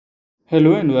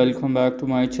Hello and welcome back to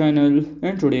my channel.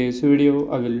 In today's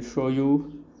video, I will show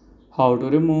you how to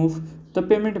remove the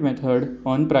payment method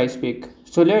on PrizePick.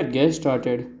 So let's get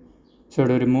started. So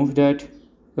to remove that,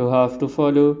 you have to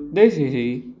follow these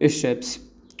easy steps.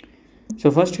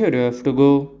 So first here you have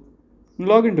to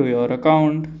log into your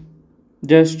account.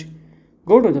 Just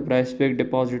go to the PrizePick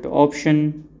deposit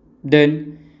option.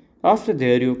 Then after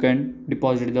there you can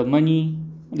deposit the money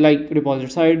like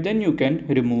deposit side, then you can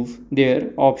remove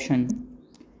their option.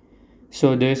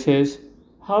 So this is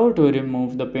how to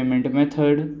remove the payment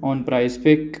method on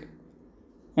PrizePick.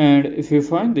 And if you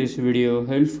find this video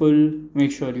helpful,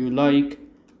 make sure you like,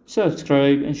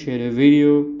 subscribe and share the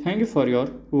video. Thank you for your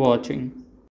watching.